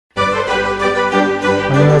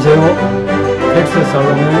안녕하세요.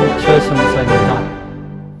 텍스살롱의 추이예상입니다.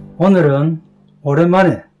 오늘은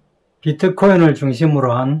오랜만에 비트코인을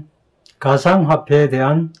중심으로 한 가상화폐에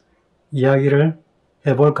대한 이야기를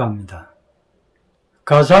해볼까 합니다.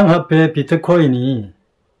 가상화폐 비트코인이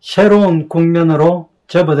새로운 국면으로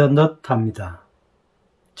접어든 듯 합니다.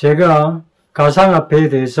 제가 가상화폐에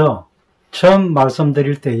대해서 처음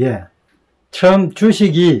말씀드릴 때에 처음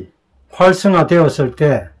주식이 활성화되었을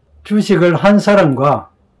때 주식을 한 사람과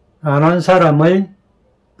안 한 사람의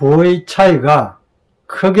부의 차이가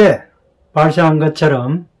크게 발생한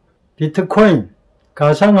것처럼 비트코인,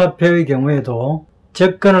 가상화폐의 경우에도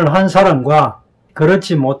접근을 한 사람과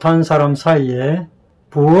그렇지 못한 사람 사이에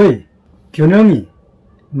부의 균형이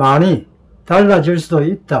많이 달라질 수도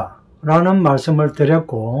있다라는 말씀을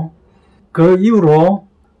드렸고, 그 이후로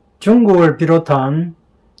중국을 비롯한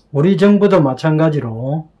우리 정부도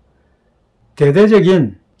마찬가지로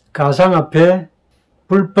대대적인 가상화폐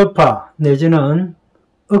불법화 내지는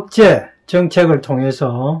억제 정책을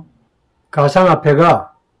통해서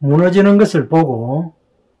가상화폐가 무너지는 것을 보고,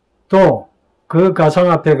 또 그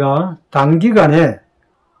가상화폐가 단기간에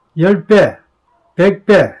 10배,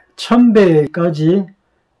 100배, 1000배까지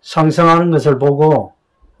상승하는 것을 보고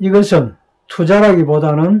이것은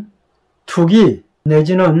투자라기보다는 투기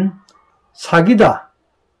내지는 사기다.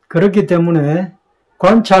 그렇기 때문에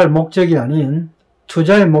관찰 목적이 아닌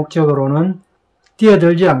투자의 목적으로는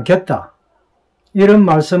뛰어들지 않겠다. 이런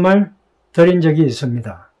말씀을 드린 적이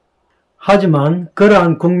있습니다. 하지만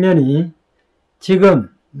그러한 국면이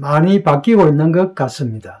지금 많이 바뀌고 있는 것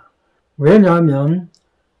같습니다. 왜냐하면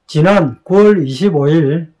지난 9월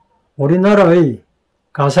 25일 우리나라의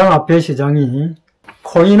가상화폐 시장이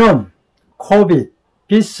코인원, 코빗,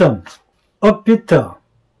 빗썸, 업비트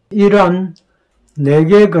이러한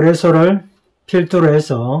 4개 거래소를 필두로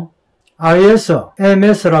해서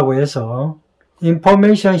ISMS라고 해서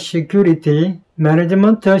Information Security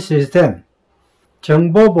Management System,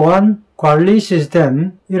 정보보안 관리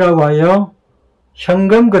시스템이라고 하여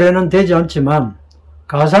현금 거래는 되지 않지만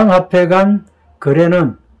가상화폐 간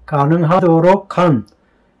거래는 가능하도록 한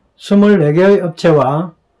 24개의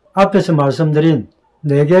업체와 앞에서 말씀드린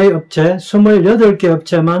 4개의 업체, 28개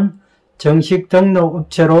업체만 정식 등록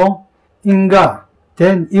업체로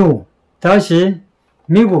인가된 이후 다시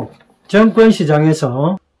미국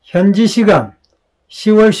증권시장에서 현지 시간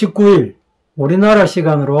 10월 19일 우리나라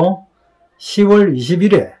시간으로 10월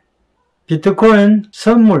 20일에 비트코인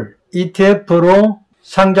선물 ETF로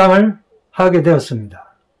상장을 하게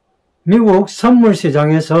되었습니다. 미국 선물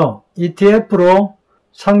시장에서 ETF로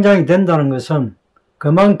상장이 된다는 것은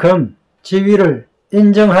그만큼 지위를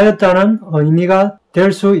인정하였다는 의미가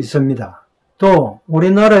될 수 있습니다. 또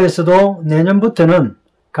우리나라에서도 내년부터는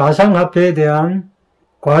가상화폐에 대한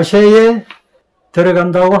과세에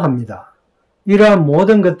들어간다고 합니다. 이러한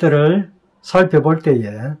모든 것들을 살펴볼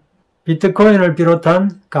때에 비트코인을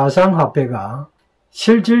비롯한 가상화폐가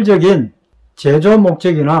실질적인 제조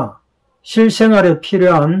목적이나 실생활에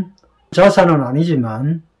필요한 자산은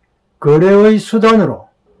아니지만 거래의 수단으로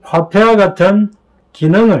화폐와 같은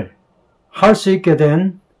기능을 할 수 있게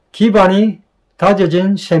된 기반이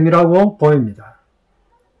다져진 셈이라고 보입니다.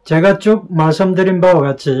 제가 쭉 말씀드린 바와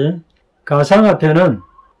같이 가상화폐는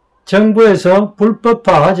정부에서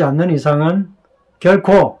불법화하지 않는 이상은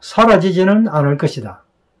결코 사라지지는 않을 것이다.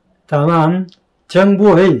 다만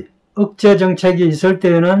정부의 억제 정책이 있을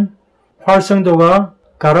때에는 활성도가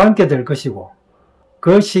가라앉게 될 것이고,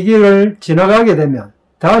 그 시기를 지나가게 되면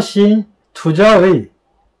다시 투자의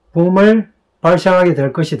붐을 발생하게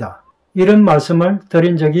될 것이다. 이런 말씀을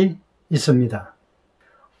드린 적이 있습니다.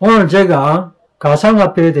 오늘 제가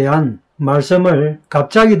가상화폐에 대한 말씀을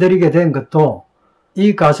갑자기 드리게 된 것도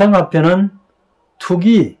이 가상화폐는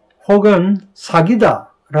투기 혹은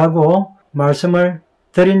사기다 라고 말씀을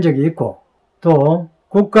드린 적이 있고, 또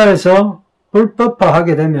국가에서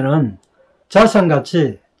불법화하게 되면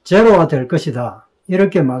자산가치 제로가 될 것이다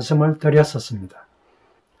이렇게 말씀을 드렸었습니다.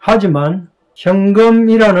 하지만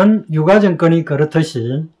현금이라는 유가증권이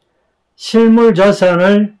그렇듯이 실물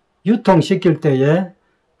자산을 유통시킬 때에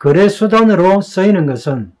거래수단으로 쓰이는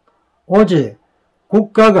것은 오직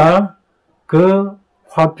국가가 그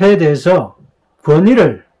화폐에 대해서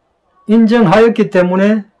권위를 인정하였기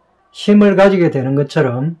때문에 힘을 가지게 되는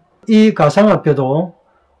것처럼 이 가상화폐도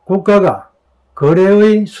국가가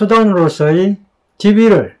거래의 수단으로서의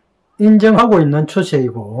지위를 인정하고 있는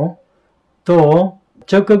추세이고, 또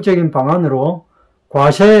적극적인 방안으로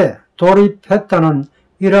과세에 돌입했다는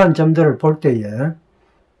이러한 점들을 볼 때에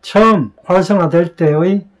처음 활성화될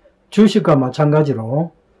때의 주식과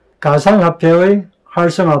마찬가지로 가상화폐의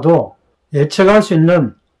활성화도 예측할 수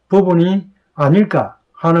있는 부분이 아닐까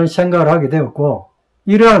하는 생각을 하게 되었고,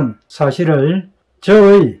 이러한 사실을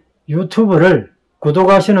저의 유튜브를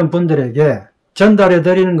구독하시는 분들에게 전달해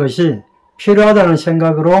드리는 것이 필요하다는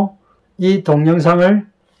생각으로 이 동영상을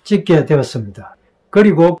찍게 되었습니다.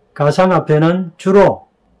 그리고 가상화폐는 주로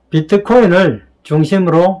비트코인을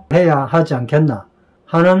중심으로 해야 하지 않겠나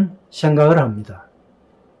하는 생각을 합니다.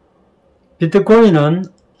 비트코인은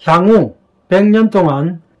향후 100년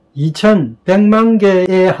동안 2100만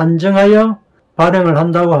개에 한정하여 발행을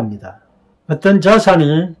한다고 합니다. 어떤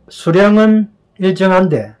자산이 수량은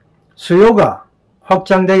일정한데 수요가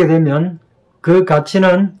확장되게 되면 그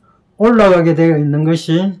가치는 올라가게 되어 있는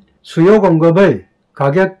것이 수요 공급의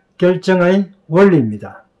가격 결정의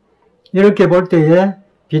원리입니다. 이렇게 볼 때에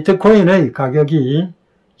비트코인의 가격이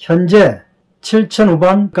현재 7천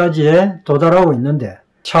후반까지에 도달하고 있는데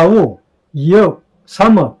차후 2억,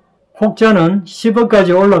 3억, 혹자는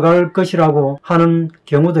 10억까지 올라갈 것이라고 하는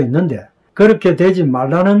경우도 있는데 그렇게 되지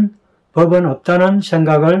말라는 법은 없다는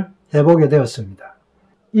생각을 해보게 되었습니다.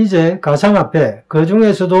 이제 가상화폐, 그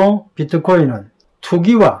중에서도 비트코인은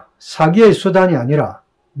투기와 사기의 수단이 아니라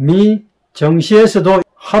미 정시에서도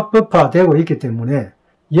합법화되고 있기 때문에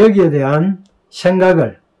여기에 대한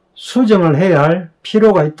생각을 수정을 해야 할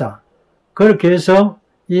필요가 있다. 그렇게 해서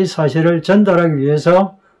이 사실을 전달하기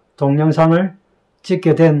위해서 동영상을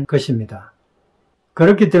찍게 된 것입니다.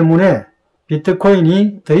 그렇기 때문에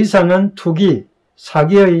비트코인이 더 이상은 투기,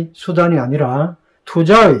 사기의 수단이 아니라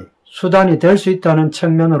투자의 수단이 될 수 있다는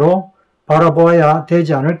측면으로 바라보아야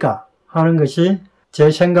되지 않을까 하는 것이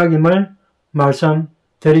제 생각임을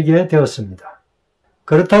말씀드리게 되었습니다.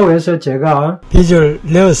 그렇다고 해서 제가 빚을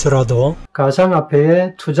내어서라도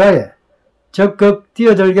가상화폐의 투자에 적극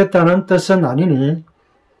뛰어들겠다는 뜻은 아니니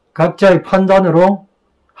각자의 판단으로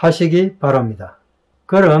하시기 바랍니다.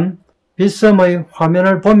 그럼 빗썸의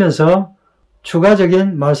화면을 보면서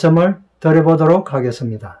추가적인 말씀을 드려보도록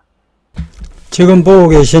하겠습니다. 지금 보고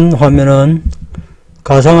계신 화면은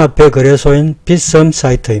가상화폐 거래소인 빗썸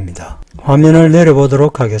사이트입니다. 화면을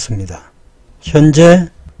내려보도록 하겠습니다. 현재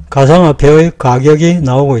가상화폐의 가격이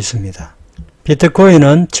나오고 있습니다.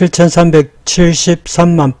 비트코인은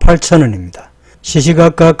 7,373만 8천원입니다.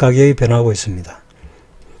 시시각각 가격이 변하고 있습니다.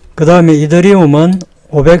 그 다음에 이더리움은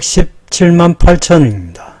 517만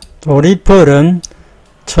 8천원입니다. 또 리플은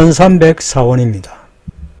 1304원입니다.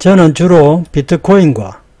 저는 주로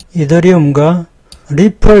비트코인과 이더리움과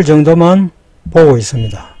리플 정도만 보고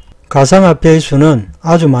있습니다. 가상화폐의 수는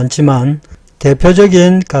아주 많지만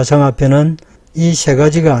대표적인 가상화폐는 이 세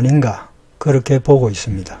가지가 아닌가 그렇게 보고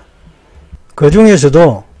있습니다. 그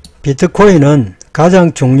중에서도 비트코인은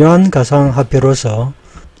가장 중요한 가상화폐로서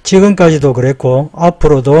지금까지도 그랬고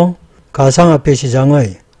앞으로도 가상화폐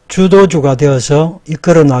시장의 주도주가 되어서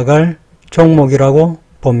이끌어 나갈 종목이라고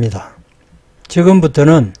봅니다.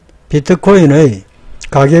 지금부터는 비트코인의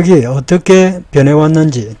가격이 어떻게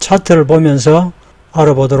변해왔는지 차트를 보면서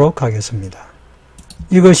알아보도록 하겠습니다.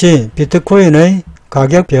 이것이 비트코인의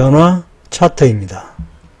가격 변화 차트입니다.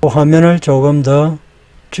 화면을 조금 더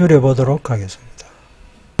줄여보도록 하겠습니다.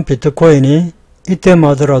 비트코인이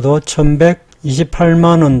이때마더라도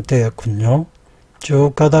 1128만원대였군요.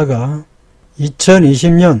 쭉 가다가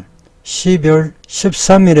 2020년 12월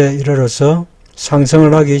 13일에 이르러서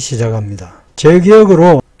상승을 하기 시작합니다. 제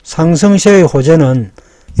기억으로 상승세의 호재는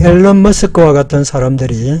앨런 머스크와 같은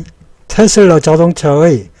사람들이 테슬라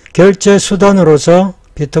자동차의 결제 수단으로서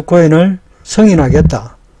비트코인을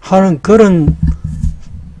승인하겠다 하는 그런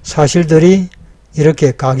사실들이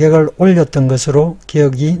이렇게 가격을 올렸던 것으로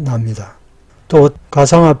기억이 납니다. 또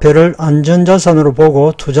가상화폐를 안전자산으로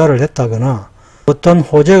보고 투자를 했다거나 어떤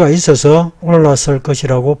호재가 있어서 올랐을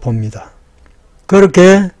것이라고 봅니다.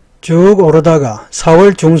 그렇게 쭉 오르다가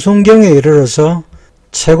 4월 중순경에 이르러서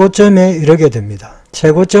최고점에 이르게 됩니다.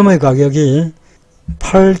 최고점의 가격이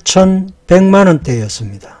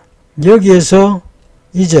 8,100만원대였습니다. 여기에서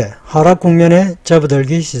이제 하락 국면에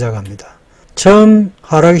접어들기 시작합니다. 처음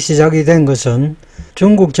하락이 시작이 된 것은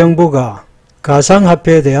중국 정부가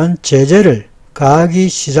가상화폐에 대한 제재를 가하기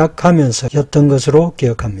시작하면서였던 것으로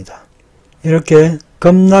기억합니다. 이렇게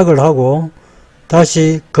급락을 하고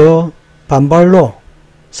다시 그 반발로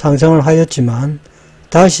상승을 하였지만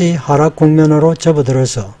다시 하락 국면으로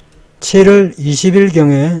접어들어서 7월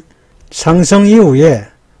 20일경에 상승 이후에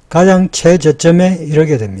가장 최저점에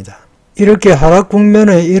이르게 됩니다. 이렇게 하락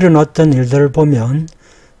국면에 일어났던 일들을 보면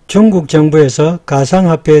중국 정부에서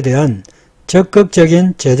가상화폐에 대한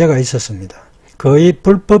적극적인 제재가 있었습니다. 거의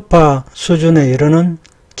불법화 수준에 이르는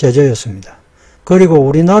제재였습니다. 그리고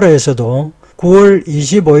우리나라에서도 9월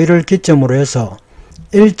 25일을 기점으로 해서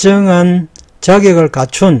일정한 자격을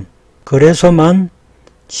갖춘 거래소만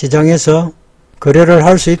시장에서 거래를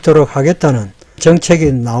할 수 있도록 하겠다는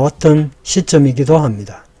정책이 나왔던 시점이기도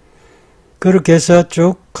합니다. 그렇게 해서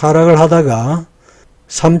쭉 하락을 하다가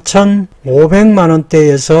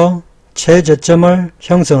 3,500만원대에서 최저점을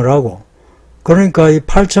형성을 하고, 그러니까 이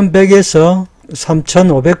 8,100에서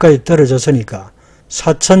 3,500까지 떨어졌으니까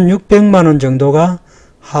 4,600만원 정도가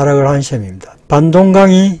하락을 한 셈입니다.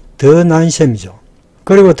 반동강이 더 난 셈이죠.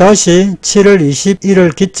 그리고 다시 7월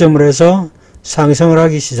 21일 기점으로 해서 상승을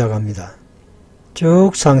하기 시작합니다.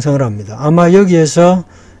 쭉 상승을 합니다. 아마 여기에서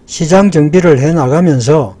시장 정비를 해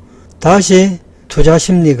나가면서 다시 투자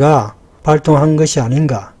심리가 발동한 것이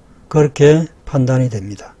아닌가, 그렇게 판단이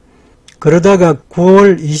됩니다. 그러다가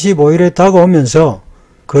 9월 25일에 다가오면서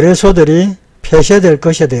거래소들이 폐쇄될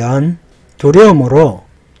것에 대한 두려움으로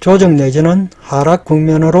조정 내지는 하락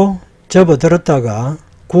국면으로 접어들었다가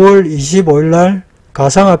 9월 25일 날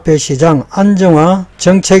가상화폐 시장 안정화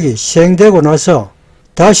정책이 시행되고 나서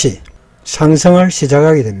다시 상승을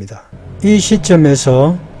시작하게 됩니다. 이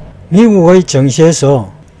시점에서 미국의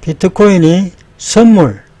증시에서 비트코인이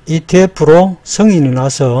선물 ETF로 승인이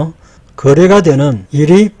나서 거래가 되는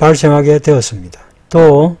일이 발생하게 되었습니다.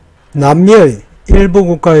 또 남미의 일부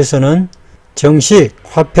국가에서는 정식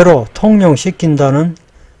화폐로 통용시킨다는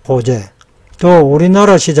호재, 또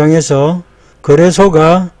우리나라 시장에서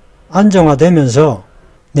거래소가 안정화되면서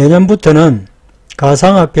내년부터는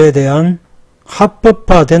가상화폐에 대한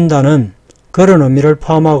합법화된다는 그런 의미를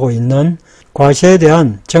포함하고 있는 과세에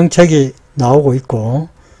대한 정책이 나오고 있고,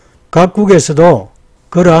 각국에서도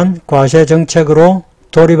그러한 과세 정책으로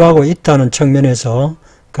돌입하고 있다는 측면에서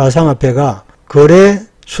가상화폐가 거래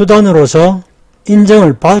수단으로서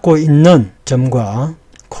인정을 받고 있는 점과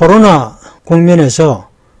코로나 국면에서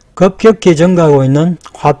급격히 증가하고 있는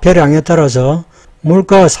화폐량에 따라서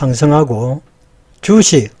물가가 상승하고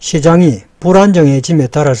주식 시장이 불안정해짐에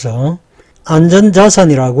따라서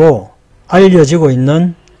안전자산이라고 알려지고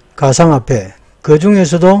있는 가상화폐, 그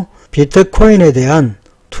중에서도 비트코인에 대한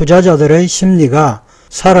투자자들의 심리가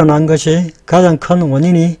살아난 것이 가장 큰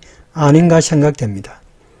원인이 아닌가 생각됩니다.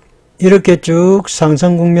 이렇게 쭉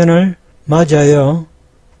상승 국면을 맞이하여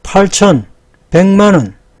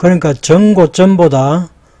 8,100만원, 그러니까 전고점보다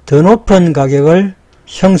더 높은 가격을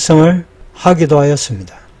형성을 하기도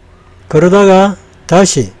하였습니다. 그러다가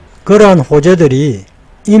다시 그러한 호재들이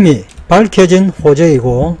이미 밝혀진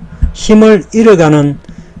호재이고 힘을 잃어가는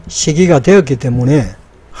시기가 되었기 때문에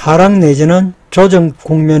하락 내지는 조정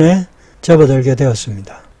국면에 접어들게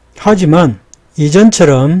되었습니다. 하지만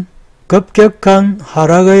이전처럼 급격한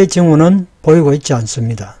하락의 징후는 보이고 있지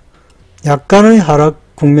않습니다. 약간의 하락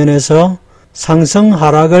국면에서 상승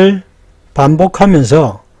하락을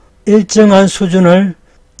반복하면서 일정한 수준을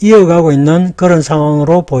이어가고 있는 그런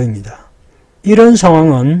상황으로 보입니다. 이런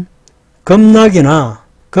상황은 급락이나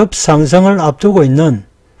급상승을 앞두고 있는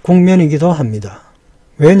국면이기도 합니다.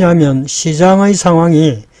 왜냐하면 시장의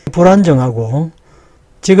상황이 불안정하고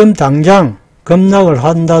지금 당장 급락을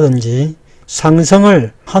한다든지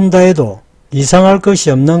상승을 한다 해도 이상할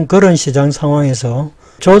것이 없는 그런 시장 상황에서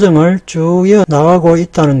조정을 쭉 이어나가고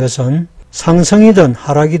있다는 것은 상승이든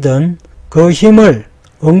하락이든 그 힘을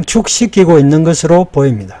응축시키고 있는 것으로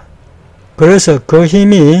보입니다. 그래서 그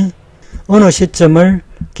힘이 어느 시점을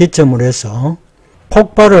기점으로 해서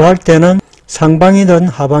폭발을 할 때는 상방이든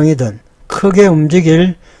하방이든 크게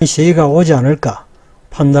움직일 시기가 오지 않을까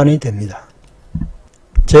판단이 됩니다.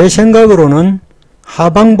 제 생각으로는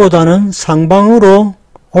하방보다는 상방으로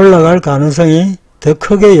올라갈 가능성이 더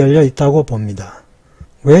크게 열려 있다고 봅니다.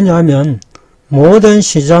 왜냐하면 모든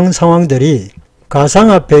시장 상황들이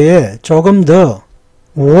가상화폐에 조금 더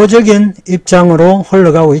우호적인 입장으로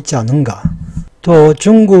흘러가고 있지 않은가. 또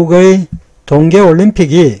중국의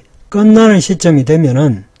동계올림픽이 끝나는 시점이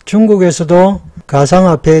되면은 중국에서도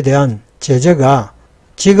가상화폐에 대한 제재가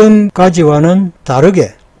지금까지와는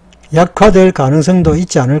다르게 약화될 가능성도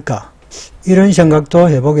있지 않을까, 이런 생각도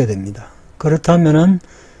해보게 됩니다. 그렇다면은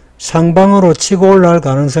상방으로 치고 올라갈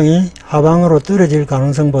가능성이 하방으로 떨어질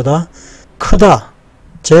가능성보다 크다,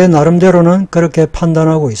 제 나름대로는 그렇게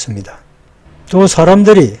판단하고 있습니다. 또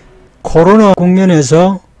사람들이 코로나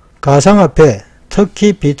국면에서 가상화폐,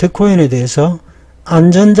 특히 비트코인에 대해서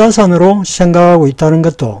안전자산으로 생각하고 있다는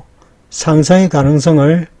것도 상승의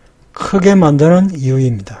가능성을 크게 만드는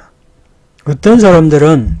이유입니다. 어떤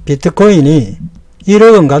사람들은 비트코인이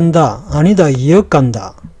 1억은 간다, 아니다 2억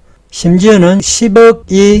간다, 심지어는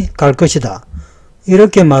 10억이 갈 것이다,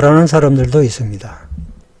 이렇게 말하는 사람들도 있습니다.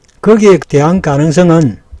 거기에 대한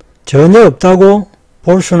가능성은 전혀 없다고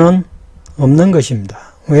볼 수는 없는 것입니다.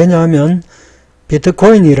 왜냐하면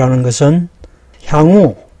비트코인이라는 것은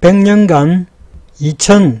향후 100년간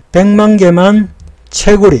 2100만 개만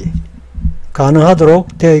채굴이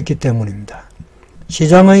가능하도록 되어 있기 때문입니다.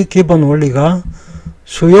 시장의 기본 원리가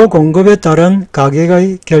수요 공급에 따른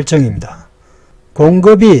가격의 결정입니다.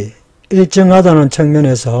 공급이 일정하다는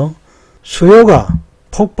측면에서 수요가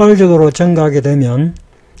폭발적으로 증가하게 되면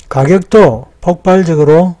가격도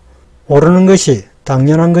폭발적으로 오르는 것이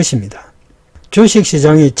당연한 것입니다.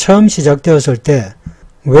 주식시장이 처음 시작되었을 때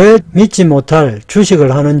왜 믿지 못할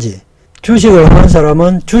주식을 하는지, 주식을 하는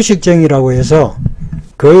사람은 주식쟁이라고 해서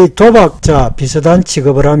거의 도박자 비슷한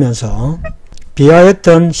취급을 하면서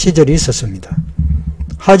비하했던 시절이 있었습니다.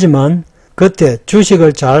 하지만 그때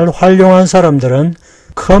주식을 잘 활용한 사람들은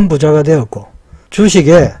큰 부자가 되었고,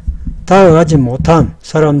 주식에 다가가지 못한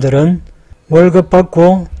사람들은 월급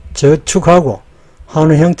받고 저축하고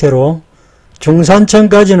하는 형태로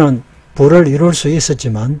중산층까지는 부를 이룰 수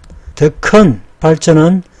있었지만 더 큰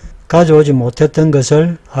발전은 가져오지 못했던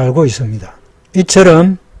것을 알고 있습니다.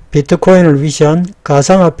 이처럼 비트코인을 위시한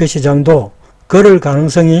가상화폐 시장도 그럴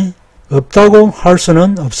가능성이 없다고 할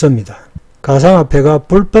수는 없습니다. 가상화폐가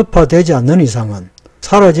불법화되지 않는 이상은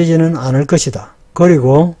사라지지는 않을 것이다.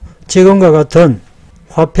 그리고 지금과 같은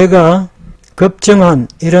화폐가 급증한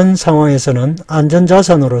이런 상황에서는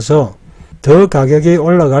안전자산으로서 더 가격이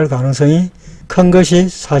올라갈 가능성이 큰 것이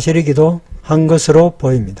사실이기도 한 것으로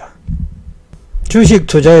보입니다. 주식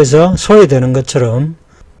투자에서 소외되는 것처럼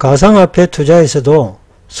가상화폐 투자에서도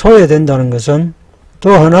소외된다는 것은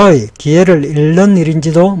또 하나의 기회를 잃는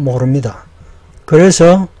일인지도 모릅니다.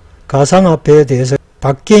 그래서 가상화폐에 대해서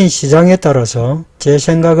바뀐 시장에 따라서 제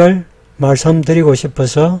생각을 말씀드리고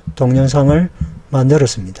싶어서 동영상을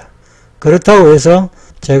만들었습니다. 그렇다고 해서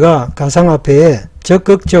제가 가상화폐에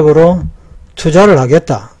적극적으로 투자를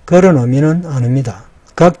하겠다, 그런 의미는 아닙니다.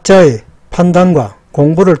 각자의 판단과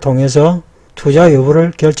공부를 통해서 투자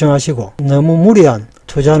여부를 결정하시고 너무 무리한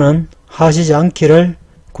투자는 하시지 않기를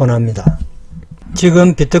권합니다.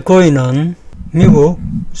 지금 비트코인은 미국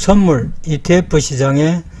선물 ETF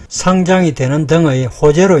시장에 상장이 되는 등의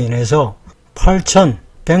호재로 인해서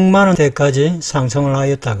 8,100만원대까지 상승을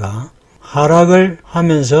하였다가 하락을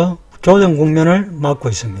하면서 조정 국면을 맞고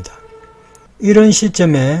있습니다. 이런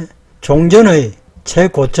시점에 종전의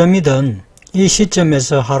최고점이던 이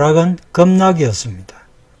시점에서 하락은 급락이었습니다.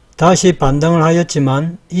 다시 반등을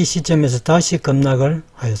하였지만 이 시점에서 다시 급락을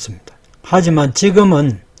하였습니다. 하지만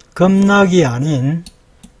지금은 급락이 아닌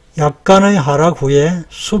약간의 하락 후에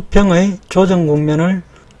수평의 조정 국면을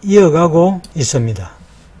이어가고 있습니다.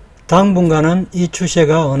 당분간은 이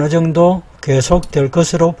추세가 어느 정도 계속될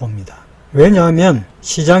것으로 봅니다. 왜냐하면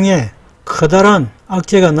시장에 커다란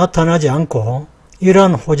악재가 나타나지 않고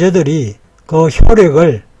이러한 호재들이 그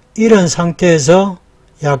효력을 잃은 상태에서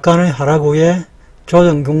약간의 하락 후에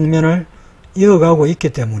조정 국면을 이어가고 있기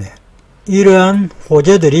때문에 이러한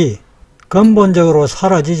호재들이 근본적으로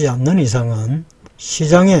사라지지 않는 이상은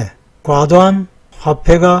시장에 과도한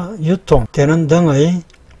화폐가 유통되는 등의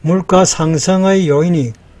물가 상승의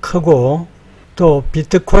요인이 크고 또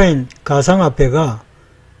비트코인 가상화폐가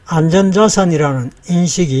안전자산이라는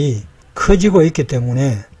인식이 커지고 있기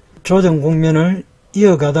때문에 조정 국면을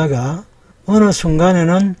이어가다가 어느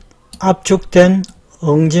순간에는 압축된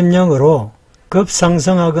응집력으로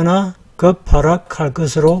급상승하거나 급하락할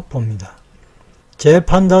것으로 봅니다. 제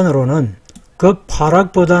판단으로는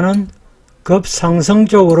급하락보다는 급상승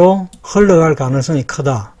쪽으로 흘러갈 가능성이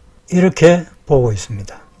크다, 이렇게 보고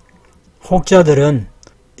있습니다. 혹자들은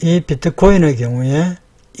이 비트코인의 경우에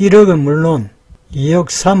 1억은 물론 2억,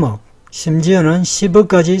 3억, 심지어는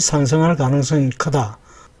 10억까지 상승할 가능성이 크다,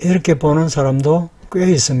 이렇게 보는 사람도 꽤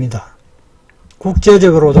있습니다.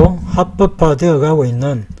 국제적으로도 합법화되어 가고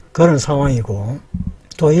있는 그런 상황이고,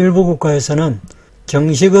 또 일부 국가에서는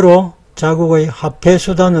정식으로 자국의 화폐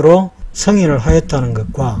수단으로 승인을 하였다는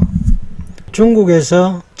것과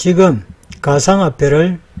중국에서 지금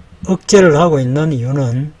가상화폐를 억제를 하고 있는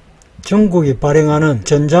이유는 중국이 발행하는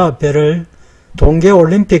전자화폐를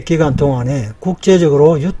동계올림픽 기간 동안에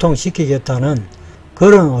국제적으로 유통시키겠다는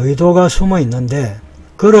그런 의도가 숨어 있는데,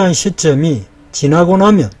 그러한 시점이 지나고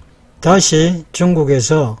나면 다시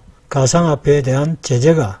중국에서 가상화폐에 대한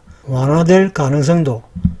제재가 완화될 가능성도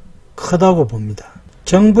크다고 봅니다.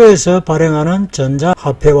 정부에서 발행하는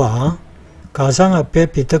전자화폐와 가상화폐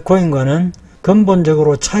비트코인과는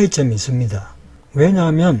근본적으로 차이점이 있습니다.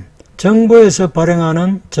 왜냐하면 정부에서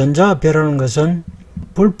발행하는 전자화폐라는 것은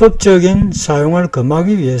불법적인 사용을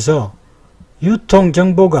금하기 위해서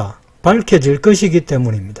유통정보가 밝혀질 것이기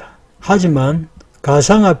때문입니다. 하지만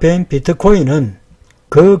가상화폐인 비트코인은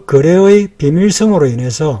그 거래의 비밀성으로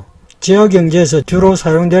인해서 지하경제에서 주로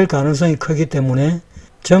사용될 가능성이 크기 때문에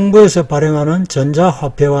정부에서 발행하는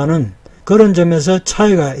전자화폐와는 그런 점에서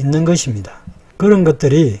차이가 있는 것입니다. 그런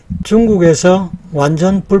것들이 중국에서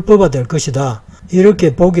완전 불법화될 것이다,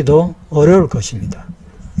 이렇게 보기도 어려울 것입니다.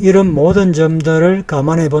 이런 모든 점들을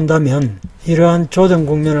감안해 본다면 이러한 조정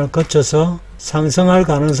국면을 거쳐서 상승할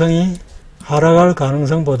가능성이 하락할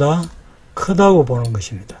가능성보다 크다고 보는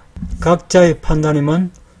것입니다. 각자의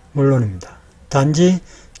판단임은 물론입니다. 단지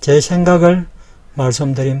제 생각을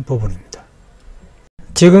말씀드린 부분입니다.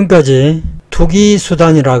 지금까지 투기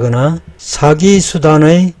수단이라거나 사기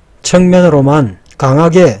수단의 측면으로만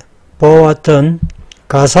강하게 보아왔던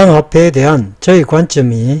가상화폐에 대한 저희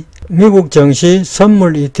관점이 미국 증시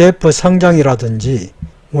선물 ETF 상장이라든지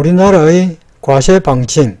우리나라의 과세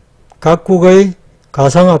방침, 각국의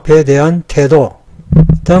가상화폐에 대한 태도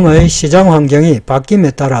등의 시장 환경이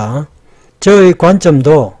바뀜에 따라 저의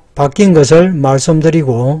관점도 바뀐 것을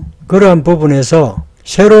말씀드리고, 그러한 부분에서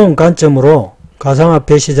새로운 관점으로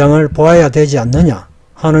가상화폐 시장을 보아야 되지 않느냐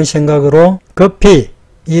하는 생각으로 급히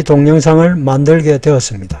이 동영상을 만들게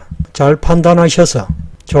되었습니다. 잘 판단하셔서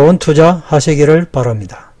좋은 투자 하시기를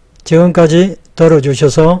바랍니다. 지금까지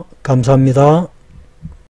들어주셔서 감사합니다.